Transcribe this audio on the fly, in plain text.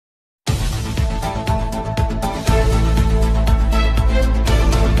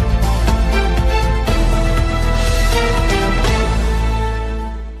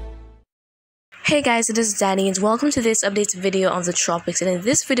Hey guys, it is Dani'i and welcome to this update video on the tropics. And in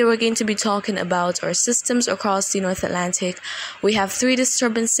this video we're going to be talking about our systems across the North Atlantic. We have 3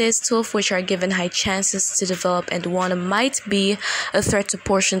 disturbances, 2 of which are given high chances to develop and 1 might be a threat to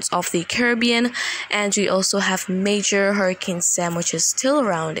portions of the Caribbean. And we also have major Hurricane Sam, which is still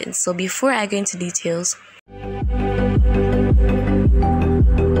around. And so before I go into details,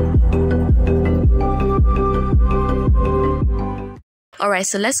 alright,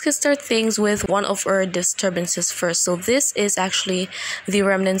 so let's get start things with one of our disturbances first. So this is actually the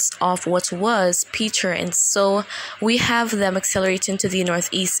remnants of what was Peter, and so we have them accelerating to the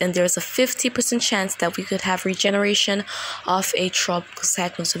northeast, and there's a 50% chance that we could have regeneration of a tropical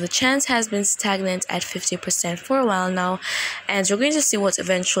cyclone. So the chance has been stagnant at 50% for a while now, and we're going to see what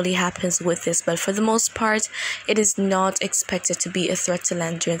eventually happens with this, but for the most part it is not expected to be a threat to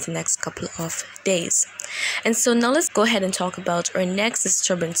land during the next couple of days. And so now let's go ahead and talk about our next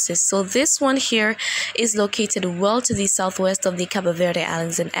disturbances. So this one here is located well to the southwest of the Cabo Verde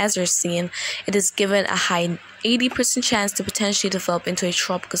Islands, and as you're seeing, it is given a high 80% chance to potentially develop into a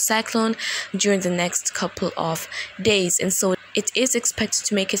tropical cyclone during the next couple of days. And so it is expected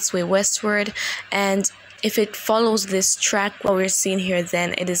to make its way westward, and if it follows this track what we're seeing here,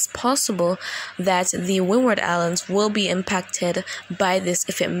 then it is possible that the Windward Islands will be impacted by this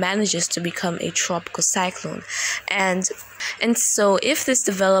if it manages to become a tropical cyclone. And so if this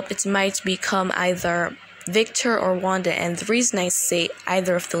develops, it might become either Victor or Wanda, and the reason I say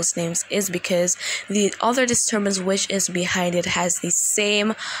either of those names is because the other disturbance which is behind it has the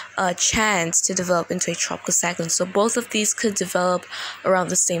same chance to develop into a tropical cyclone. So both of these could develop around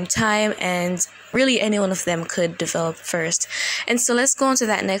the same time, and really any one of them could develop first. And so let's go on to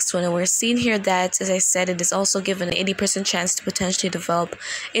that next one, and we're seeing here that, as I said, it is also given an 80% chance to potentially develop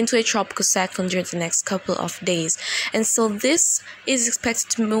into a tropical cyclone during the next couple of days. And so this is expected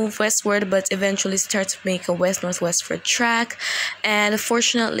to move westward but eventually start to make a west-northwestward track, and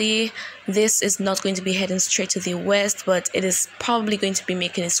fortunately this is not going to be heading straight to the west, but it is probably going to be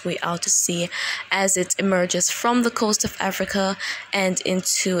making its way out to sea as it emerges from the coast of Africa and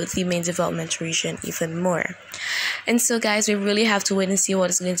into the main development region even more. And so guys, we really have to wait and see what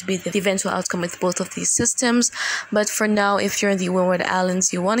is going to be the eventual outcome with both of these systems. But for now, if you're in the Windward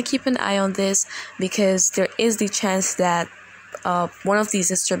Islands, you want to keep an eye on this, because there is the chance that one of these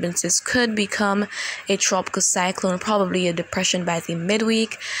disturbances could become a tropical cyclone, probably a depression by the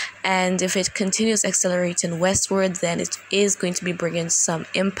midweek, and if it continues accelerating westward, then it is going to be bringing some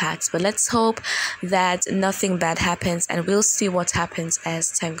impacts. But let's hope that nothing bad happens, and we'll see what happens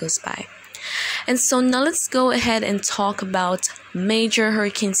as time goes by. And so now let's go ahead and talk about major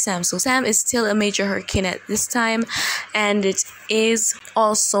Hurricane Sam. So Sam is still a major hurricane at this time, and it is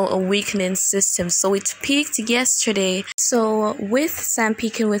also a weakening system. So it peaked yesterday. So with Sam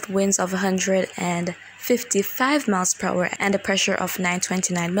peaking with winds of 155 miles per hour and a pressure of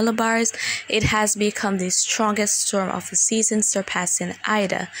 929 millibars, it has become the strongest storm of the season, surpassing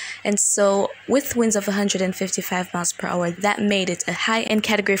Ida. And so with winds of 155 miles per hour, that made it a high-end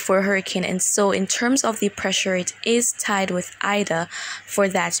category 4 hurricane. And so in terms of the pressure, it is tied with Ida for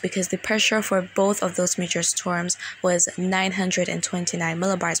that, because the pressure for both of those major storms was 929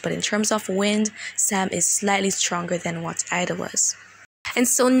 millibars. But in terms of wind, Sam is slightly stronger than what Ida was. And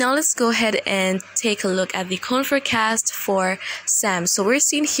so now let's go ahead and take a look at the cone forecast for Sam. So we're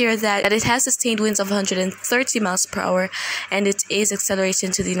seeing here that it has sustained winds of 130 miles per hour, and it is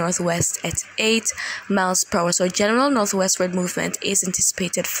accelerating to the northwest at 8 miles per hour. So a general northwestward movement is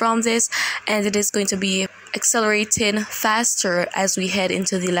anticipated from this, and it is going to be accelerating faster as we head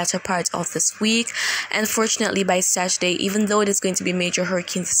into the latter part of this week. And fortunately, by Saturday, even though it is going to be major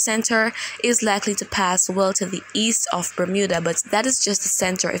hurricane, the center is likely to pass well to the east of Bermuda, but that is just the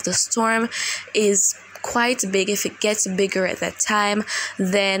center. If the storm is quite big, if it gets bigger at that time,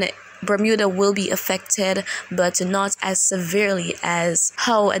 then Bermuda will be affected, but not as severely as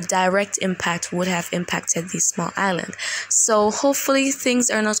how a direct impact would have impacted the small island. So hopefully things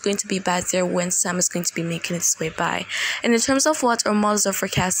are not going to be bad there when Sam is going to be making its way by. And in terms of what our models are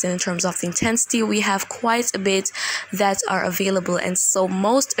forecasting in terms of the intensity, we have quite a bit that are available, and so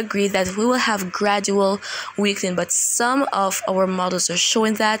most agree that we will have gradual weakening, but some of our models are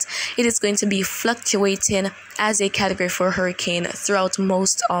showing that it is going to be fluctuating as a category 4 hurricane throughout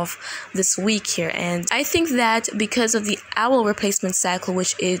most of this week here. And I think that because of the owl replacement cycle,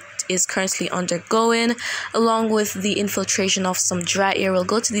 which it is currently undergoing, along with the infiltration of some dry air, we'll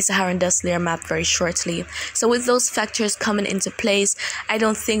go to the Saharan dust layer map very shortly. So with those factors coming into place, I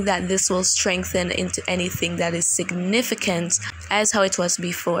don't think that this will strengthen into anything that is significant as how it was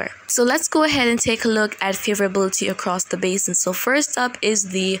before. So let's go ahead and take a look at favorability across the basin. So first up is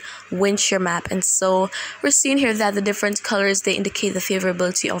the wind shear map, and so we're seeing here that the different colors, they indicate the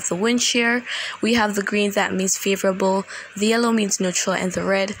favorability of the wind shear. We have the green, that means favorable, the yellow means neutral, and the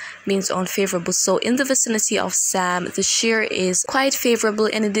red means unfavorable. So in the vicinity of Sam, the shear is quite favorable,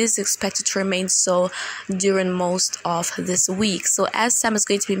 and it is expected to remain so during most of this week. So as Sam is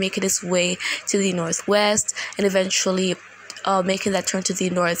going to be making its way to the northwest and eventually making that turn to the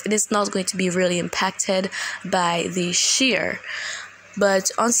north, it is not going to be really impacted by the shear. But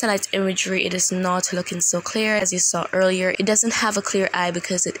on satellite imagery, it is not looking so clear. As you saw earlier, it doesn't have a clear eye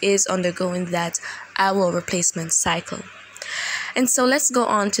because it is undergoing that owl replacement cycle. And so let's go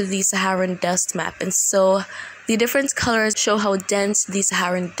on to the Saharan dust map. And so the different colors show how dense the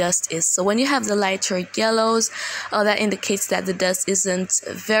Saharan dust is. So when you have the lighter yellows, that indicates that the dust isn't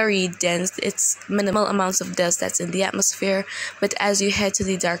very dense. It's minimal amounts of dust that's in the atmosphere. But as you head to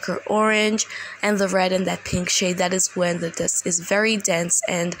the darker orange and the red and that pink shade, that is when the dust is very dense.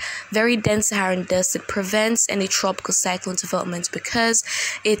 And very dense Saharan dust, it prevents any tropical cyclone development because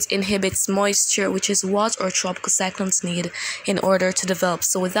it inhibits moisture, which is what our tropical cyclones need in order to develop.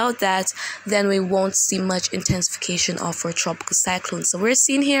 So without that, then we won't see much intensification of our tropical cyclones. So we're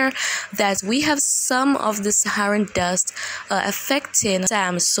seeing here that we have some of the Saharan dust affecting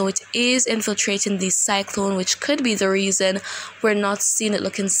Sam, so it is infiltrating the cyclone, which could be the reason we're not seeing it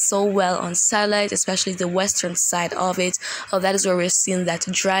looking so well on satellite, especially the western side of it. That is where we're seeing that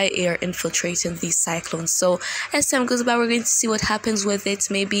dry air infiltrating the cyclone. So as time goes by, we're going to see what happens with it.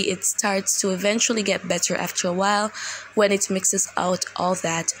 Maybe it starts to eventually get better after a while when it mixes out all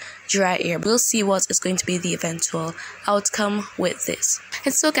that dry air. We'll see what is going to be the eventual outcome with this.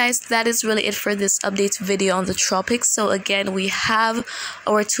 And so guys, that is really it for this update video on the tropics. So again, we have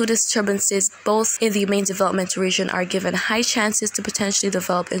our two disturbances, both in the main development region, are given high chances to potentially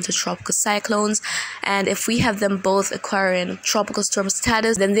develop into tropical cyclones. And if we have them both acquiring tropical storm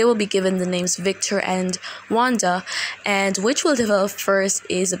status, then they will be given the names Victor and Wanda. And which will develop first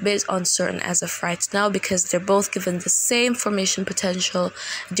is a bit uncertain as of right now, because they're both given the same formation potential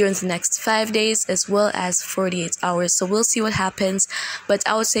during the next 5 days as well as 48 hours. So we'll see what happens, but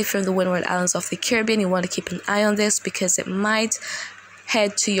I would say from the Windward Islands of the Caribbean, you want to keep an eye on this because it might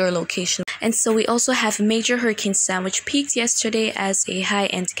head to your location. And so we also have Major Hurricane Sam, which peaked yesterday as a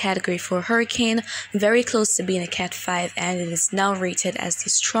high-end category 4 hurricane, very close to being a Cat 5, and it is now rated as the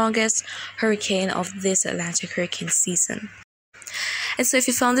strongest hurricane of this Atlantic hurricane season. And so if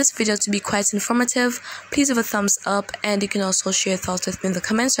you found this video to be quite informative, please give a thumbs up, and you can also share your thoughts with me in the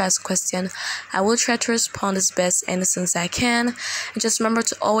comments or ask a question. I will try to respond as best and as soon as I can. And just remember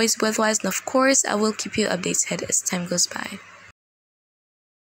to always be weather-wise, and of course, I will keep you updated as time goes by.